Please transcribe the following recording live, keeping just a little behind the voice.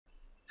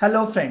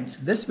Hello friends,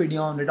 this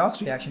video on Redox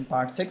reaction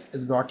part 6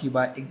 is brought to you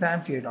by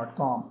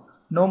examfear.com.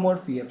 No more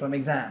fear from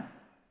exam.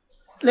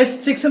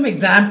 Let's take some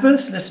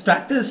examples. Let's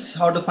practice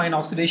how to find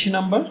oxidation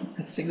number.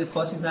 Let's take the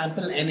first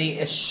example,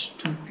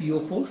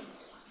 NaH2PO4.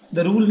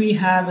 The rule we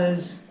have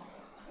is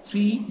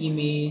free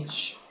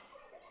image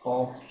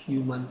of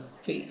human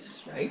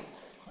face, right?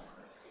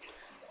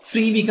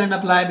 Free we can't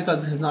apply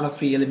because this is not a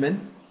free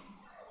element.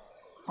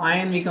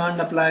 Ion we can't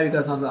apply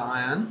because not an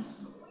ion.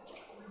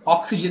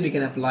 Oxygen we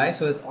can apply,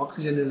 so its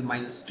oxygen is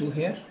 -2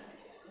 here,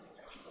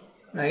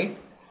 right?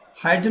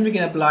 Hydrogen we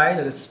can apply,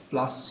 that is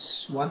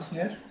 +1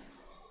 here.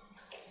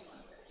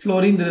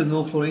 Fluorine, there is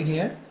no fluorine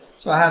here.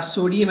 So I have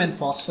sodium and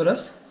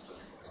phosphorus.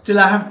 Still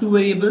I have two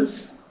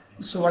variables.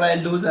 So what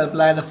I'll do is I'll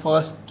apply the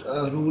first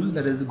rule,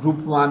 that is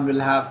group 1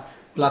 will have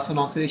 +1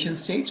 oxidation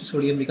state, so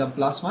sodium become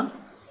 +1,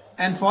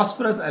 and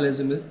phosphorus I'll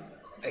assume is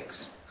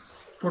X.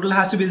 Total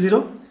has to be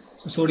 0.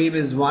 So sodium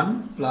is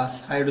 1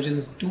 plus hydrogen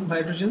is 2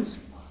 hydrogens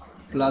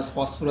plus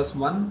phosphorus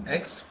 1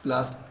 X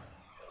plus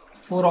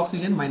 4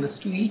 oxygen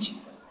 -2 each.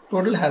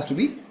 Total has to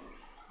be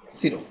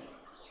 0.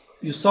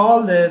 You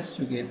solve this,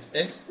 you get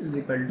X is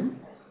equal to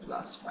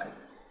 +5.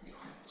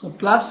 So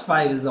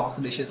 +5 is the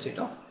oxidation state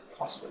of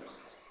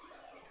phosphorus.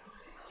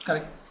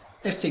 Correct.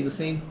 Let's take the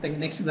same thing.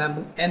 Next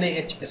example,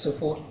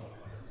 NaHSO4.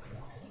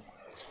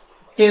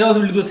 Here also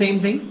we'll do the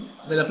same thing.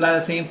 We'll apply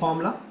the same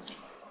formula.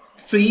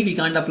 Free we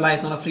can't apply,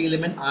 it's not a free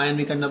element. Ion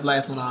we can't apply,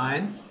 it's not an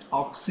ion.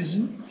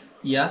 Oxygen,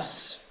 yes,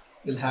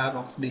 we'll have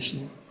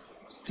oxidation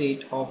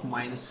state of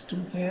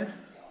 -2 here.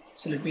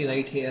 So let me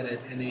write here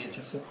at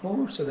NaHSO4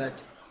 so that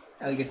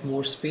I'll get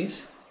more space.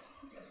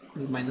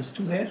 This is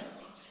 -2 here.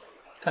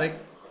 Correct.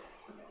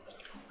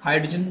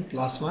 Hydrogen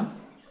 +1.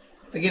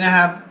 Again I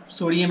have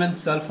sodium and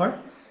sulfur.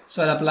 So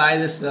I'll apply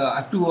this, I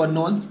have two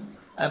unknowns.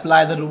 I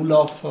apply the rule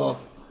of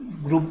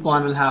group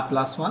 1 will have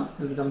 +1.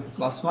 This becomes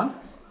 +1.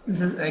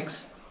 This is X.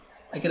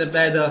 I can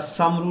apply the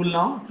sum rule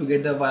now to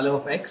get the value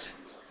of X.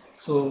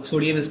 So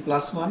sodium is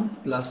 +1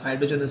 plus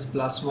hydrogen is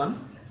 +1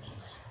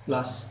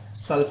 plus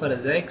sulfur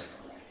is X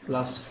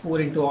plus 4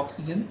 into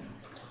oxygen,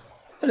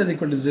 that is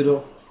equal to 0.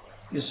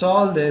 You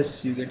solve this,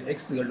 you get X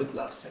is equal to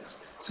 +6.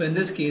 So in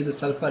this case the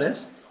sulfur is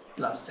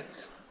 +6.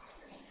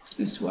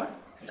 These two are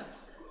done.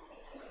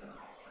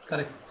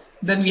 Correct.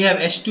 Then we have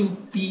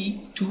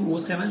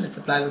H2P2O7. Let's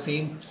apply the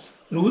same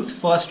rules.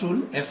 First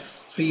rule, F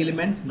free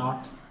element, not,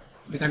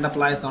 we can't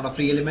apply, it's not a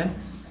free element.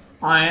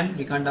 Ion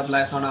we can't apply,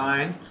 it's not an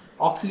ion.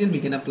 Oxygen we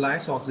can apply,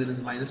 so oxygen is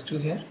 -2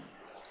 here.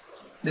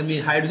 Then we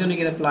hydrogen we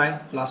can apply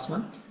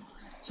 +1.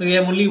 So we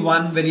have only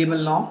one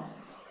variable now,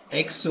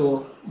 X, so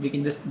we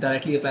can just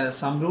directly apply the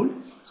sum rule.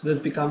 So this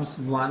becomes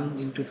 1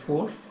 into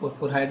 4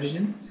 for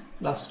hydrogen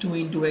plus 2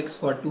 into X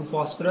for 2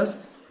 phosphorus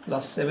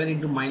plus 7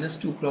 into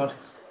 -2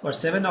 for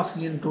 7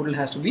 oxygen. Total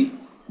has to be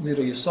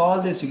 0. You solve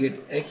this, you get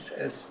X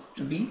as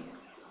to be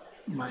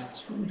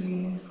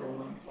 -14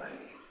 by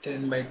 10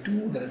 by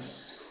 2, that is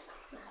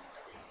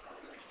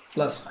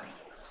 +5.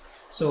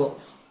 So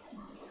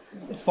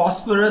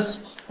phosphorus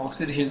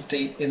oxidation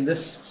state in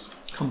this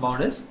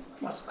compound is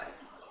 +5.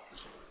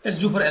 Let's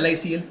do for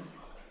LiCl.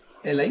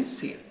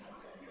 LiCl.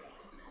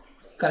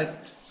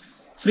 Correct.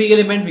 Free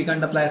element we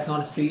can't apply, it's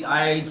not free.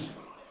 Ion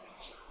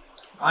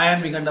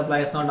we can't apply,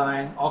 it's not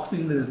ion.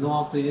 Oxygen, there is no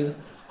oxygen.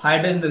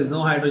 Hydrogen, there is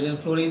no hydrogen.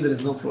 Fluorine, there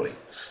is no fluorine.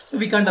 So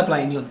we can't apply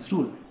any of this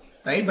rule,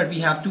 right? But we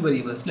have two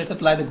variables. Let's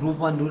apply the group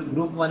 1 rule.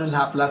 Group 1 will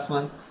have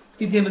 +1.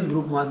 Lithium is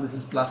group 1. This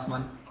is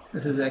 +1.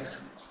 This is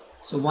X.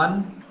 So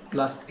 1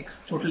 plus X,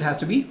 total has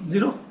to be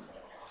 0.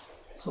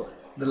 So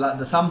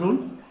the sum rule,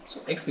 so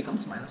X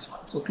becomes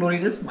 -1. So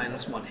chlorine is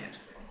 -1 here.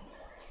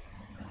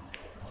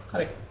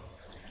 Correct.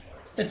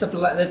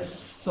 Let's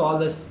solve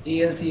this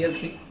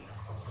AlCl3.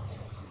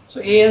 So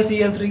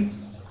AlCl3,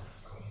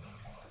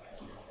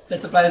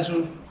 let's apply this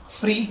rule.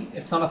 Free,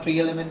 it's not a free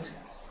element.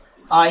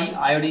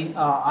 Iodine,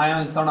 ion,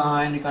 it's not an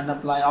ion, we can't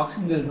apply.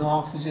 Oxygen, there is no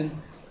oxygen.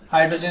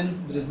 Hydrogen,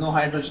 there is no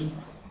hydrogen.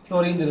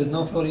 Fluorine, there is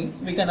no fluorine,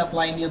 so we can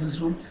apply any of this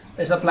rule.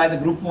 Let's apply the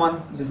group 1,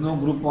 there is no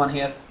group 1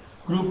 here.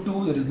 Group 2,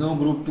 there is no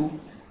group 2.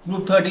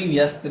 Group 13,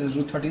 yes, there is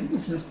group 13.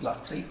 This is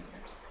 +3,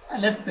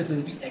 and this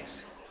is be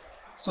X.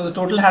 So the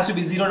total has to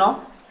be 0 now.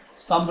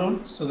 Sum rule,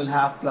 so we'll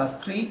have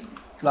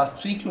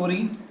 +3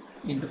 chlorine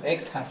into X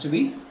has to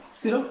be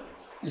 0.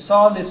 You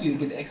solve this, you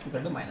get X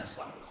equal to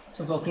 -1.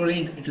 So for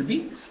chlorine it will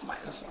be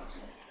 -1.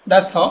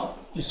 That's how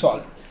you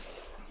solve it.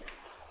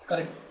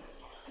 Correct.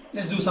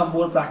 Let's do some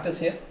more practice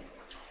here.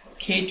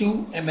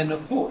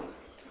 K2MnO4.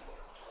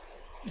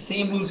 The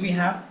same rules we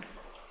have.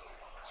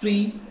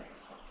 Free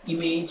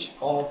image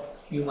of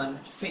human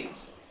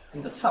face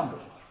in the sum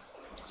rule.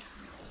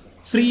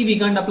 Free we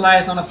can't apply,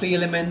 it's not a free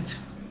element.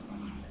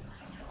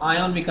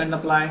 Ion we can't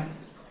apply.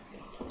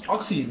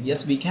 Oxygen,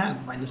 yes we can,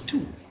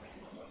 -2.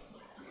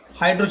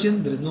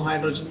 Hydrogen, there is no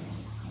hydrogen.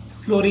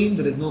 Fluorine,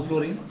 there is no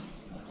fluorine.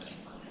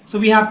 So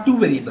we have two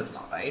variables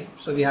now, right?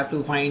 So we have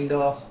to find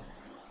the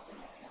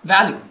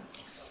value.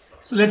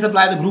 So let's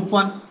apply the group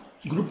 1.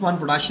 Group 1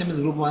 potassium is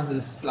group 1, so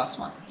this is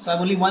 +1. So I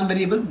have only one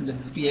variable, let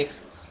this be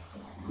X.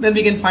 Then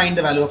we can find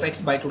the value of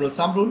X by total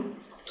sum rule.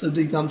 So it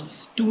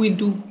becomes 2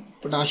 into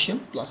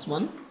potassium plus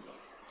 1.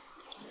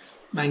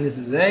 Manganese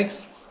is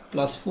X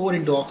plus 4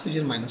 into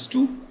oxygen minus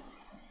 2.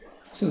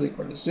 This is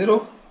equal to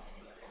 0.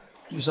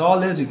 You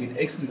solve this, you get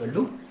X is equal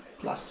to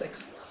plus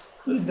 6.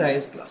 So this guy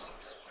is plus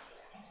 6.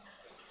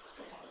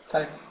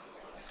 Correct.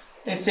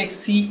 Let's take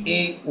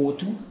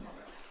CaO2.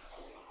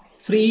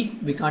 Free,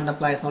 we can't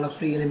apply, it's not a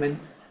free element.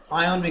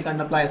 Ion, we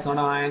can't apply, it's not an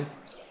ion.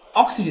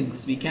 Oxygen,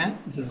 yes, we can.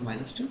 This is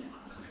minus 2.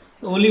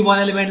 So only one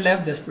element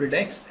left, just put it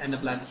X and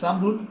apply the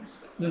sum rule.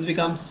 This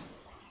becomes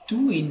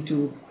 2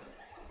 into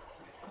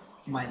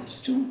minus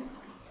 2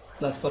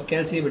 plus for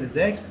calcium it is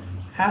X,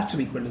 has to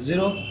be equal to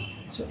 0.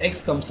 So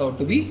X comes out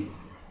to be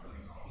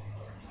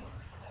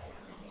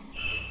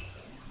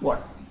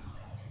what?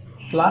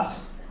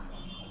 Plus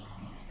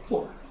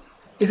 4.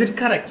 Is it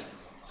correct?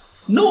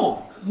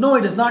 No,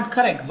 it is not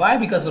correct. Why?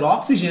 Because for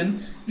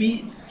oxygen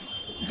we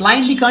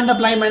blindly can't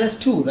apply minus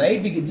 2,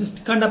 right? We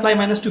just can't apply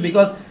minus 2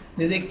 because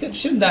there is an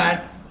exception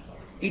that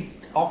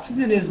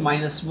oxygen is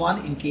minus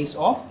 1 in case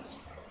of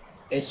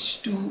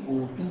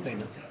H2O2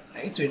 kind of thing,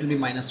 right? So it will be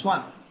minus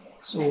 1.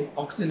 So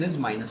oxygen is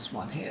minus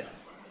 1 here.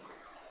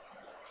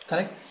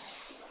 Correct?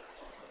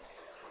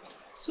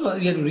 So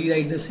we have to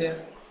rewrite this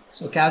here.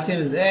 So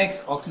calcium is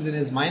X, oxygen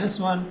is minus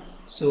 1.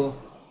 So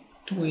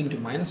 2 into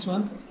minus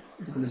 1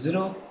 is equal to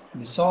 0.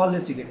 When you solve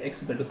this, you get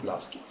X equal to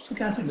plus 2. So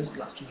calcium is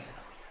plus 2 here.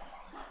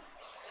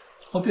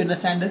 Hope you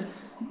understand this.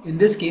 In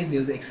this case,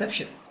 there is an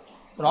exception.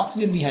 For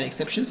oxygen, we had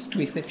exceptions,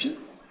 2 exceptions.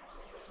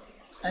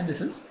 And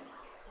this is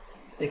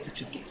the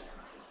exception case.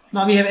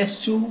 Now we have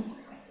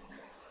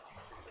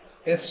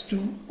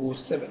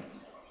S2O7.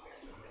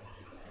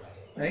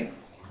 Right?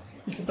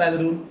 Let's apply the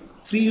rule.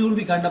 Free rule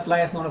we can't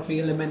apply, it's not a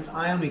free element.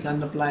 Ion we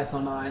can't apply, it's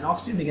not an ion.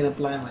 Oxygen we can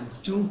apply minus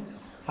 2.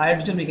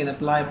 Hydrogen we can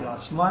apply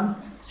plus 1.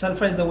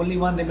 Sulfur is the only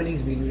one remaining,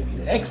 so we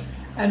need X.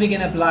 And we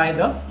can apply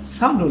the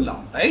sum rule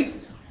now, right?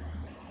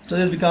 So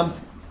this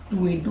becomes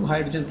 2 into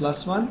hydrogen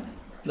plus 1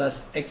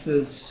 plus X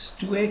is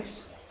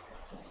 2X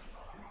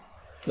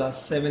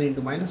plus 7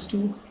 into minus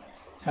 2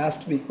 has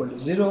to be equal to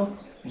 0.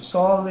 You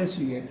solve this,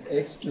 you get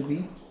X to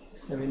be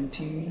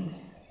 17,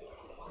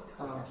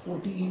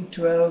 14,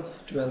 12,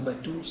 12 by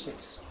 2,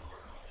 6,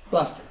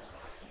 plus 6.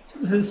 So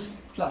this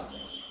is plus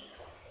 6.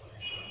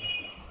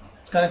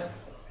 Correct?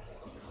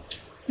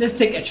 Let's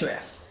take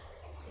HOF.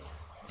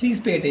 Please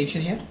pay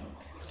attention here.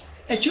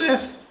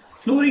 HOF,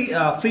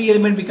 free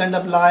element we can't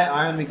apply,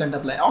 ion we can't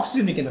apply,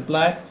 oxygen we can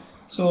apply.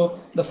 So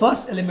the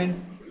first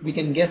element we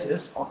can guess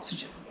is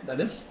oxygen, that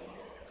is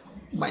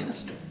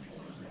minus 2.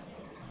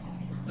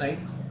 Right?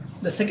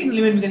 The second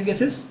element we can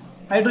guess is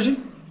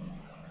hydrogen,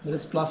 that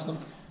is plus 1.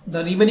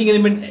 The remaining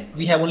element,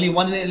 we have only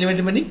one element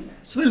remaining,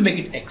 so we'll make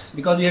it X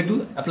because we have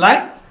to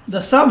apply the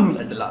sum rule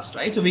at the last,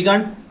 right? So we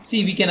can't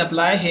see, we can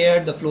apply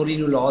here the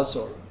fluorine rule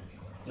also,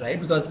 right?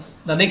 Because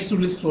the next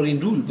rule is fluorine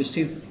rule, which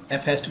says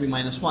F has to be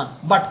minus 1.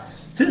 But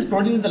since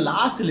fluorine is the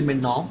last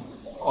element now,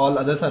 all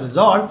others are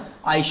resolved,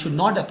 I should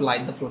not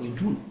apply the fluorine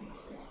rule.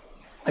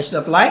 I should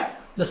apply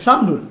the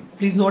sum rule.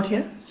 Please note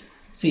here.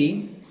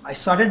 See, I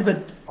started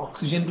with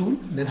oxygen rule,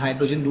 then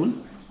hydrogen rule.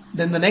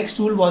 Then the next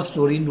rule was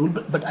fluorine rule,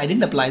 but I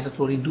didn't apply the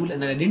fluorine rule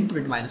and I didn't put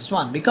it minus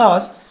 1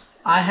 because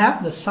I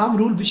have the sum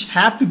rule which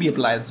have to be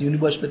applied. It's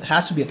universal, but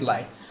has to be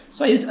applied.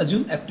 So I just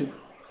assume F2,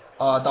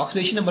 the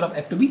oxidation number of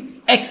F to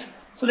be X.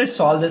 So let's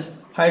solve this.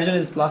 Hydrogen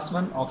is plus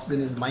 1,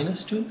 oxygen is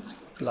minus 2,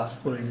 plus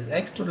fluorine is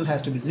X. Total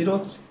has to be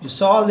 0. You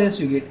solve this,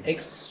 you get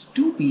X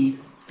to be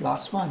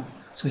plus 1.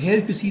 So here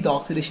if you see the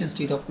oxidation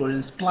state of fluorine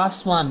is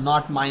plus 1,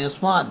 not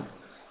minus 1.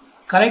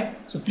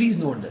 Correct? So please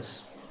note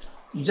this.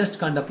 You just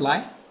can't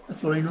apply the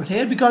fluorine rule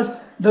here because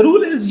the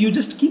rule is you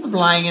just keep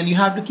applying and you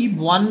have to keep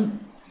one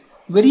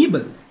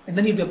variable and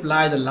then you have to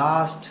apply the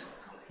last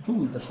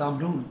rule, the sum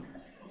rule.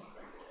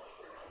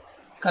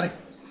 Correct?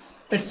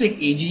 Let's take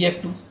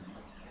AgF2.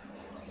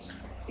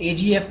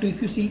 AgF2,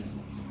 if you see,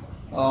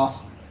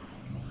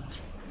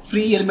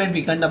 free element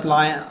we can't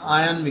apply,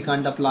 ion we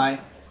can't apply,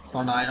 it's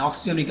not ion,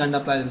 oxygen we can't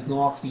apply, there is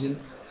no oxygen,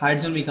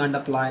 hydrogen we can't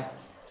apply,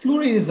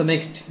 fluorine is the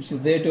next which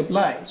is there to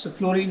apply. So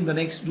fluorine, the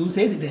next rule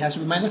says it has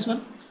to be minus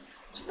 1.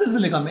 So this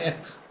will become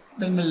X.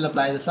 Then we'll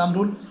apply the sum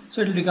rule.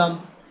 So it will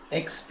become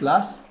X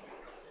plus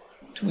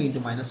 2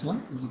 into minus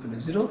 1 is equal to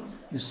 0.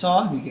 You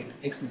solve, we get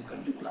X is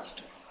equal to plus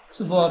 2.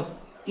 So for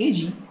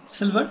Ag,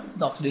 silver,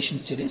 the oxidation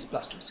state is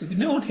plus 2. So if you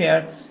note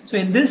here, so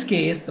in this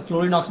case, the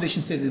fluorine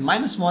oxidation state is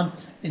minus 1.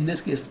 In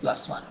this case,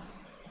 plus 1.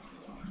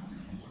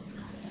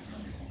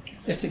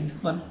 Let's take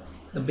this one,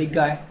 the big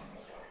guy.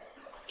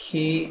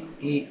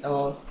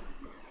 KAlSO4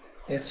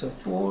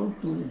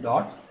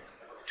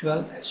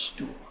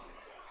 2.12H2.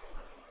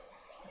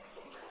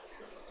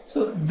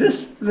 So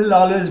this will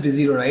always be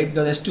 0, right?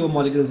 Because H2O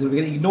molecule is 0.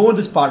 We can ignore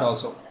this part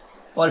also.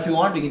 Or if you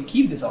want, we can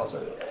keep this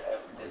also.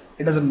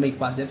 It doesn't make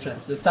much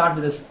difference. Let's start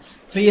with this.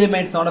 Free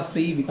element is not a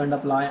free, we can't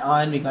apply.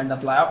 Ion we can't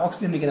apply.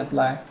 Oxygen we can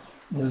apply.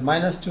 This is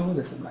minus 2,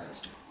 this is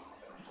minus 2.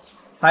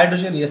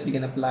 Hydrogen, yes, we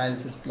can apply.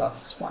 This is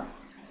plus 1.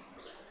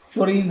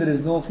 Fluorine, there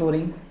is no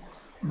fluorine.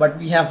 But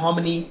we have how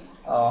many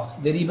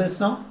variables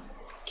now?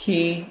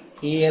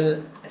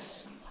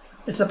 KALS.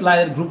 Let's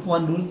apply the group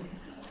 1 rule.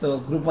 So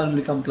group 1 will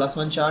become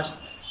 +1 charge.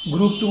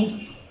 Group 2,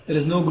 there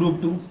is no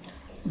group 2.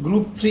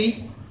 Group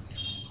 3,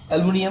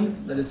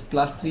 aluminum, that is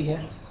 +3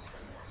 here.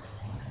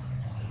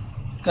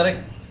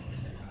 Correct.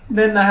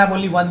 Then I have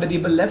only one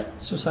variable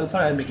left, so sulfur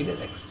I'll make it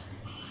as X.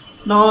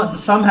 Now the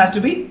sum has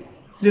to be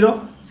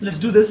 0. So let's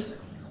do this.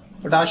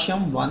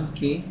 Potassium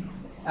 1K,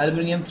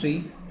 aluminum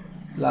 3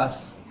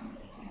 plus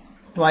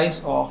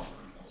twice of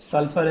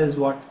sulfur is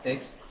what?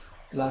 X,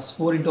 plus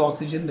 4 into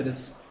oxygen, that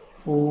is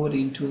 4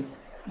 into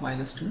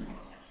 -2,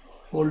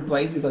 whole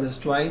twice because it's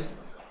twice,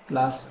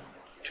 plus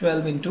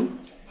 12 into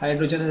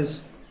hydrogen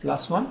is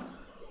 +1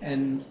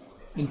 and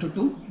into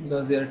 2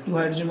 because there are 2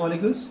 hydrogen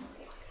molecules,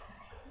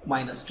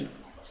 -2.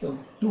 So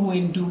 2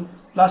 into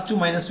 +2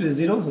 -2 is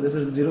 0, so this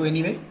is 0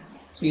 anyway.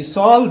 So you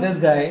solve this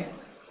guy,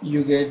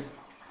 you get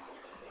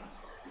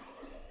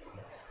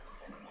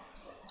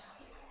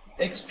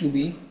X to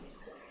be,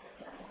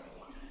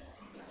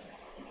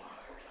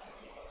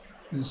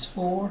 this is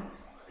 4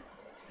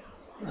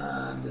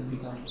 and this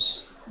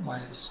becomes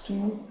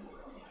 -2,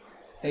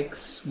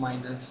 X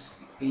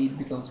minus 8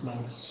 becomes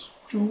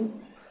 -2,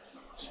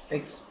 so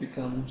X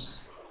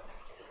becomes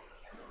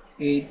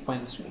 8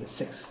 minus 2 is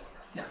 6.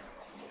 Yeah,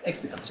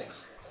 X becomes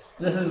 6.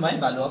 This is my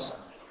value of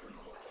sulfur.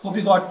 Hope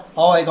you got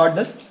how I got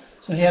this.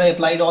 So here I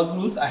applied all the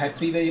rules. I had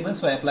 3 variables,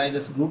 so I applied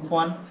this group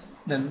 1,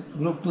 then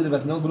group 2 there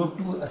was no group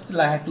 2,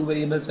 still I had 2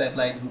 variables, so I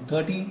applied group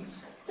 13.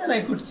 Then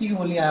I could see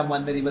only I have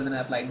 1 variable, then I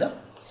applied the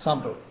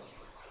sum rule.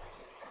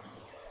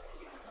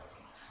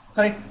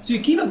 Correct. So you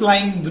keep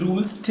applying the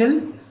rules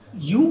till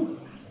you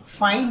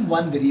find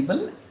one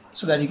variable,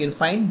 so that you can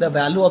find the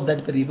value of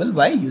that variable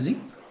by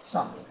using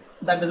sum.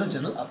 That is the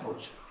general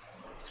approach.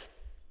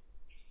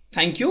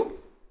 Thank you.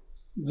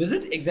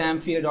 Visit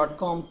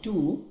examfear.com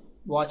to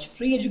watch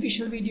free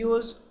educational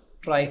videos,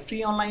 try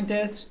free online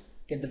tests,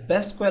 get the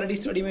best quality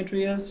study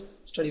materials,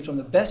 study from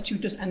the best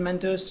tutors and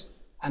mentors,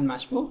 and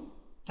much more.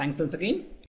 Thanks once again.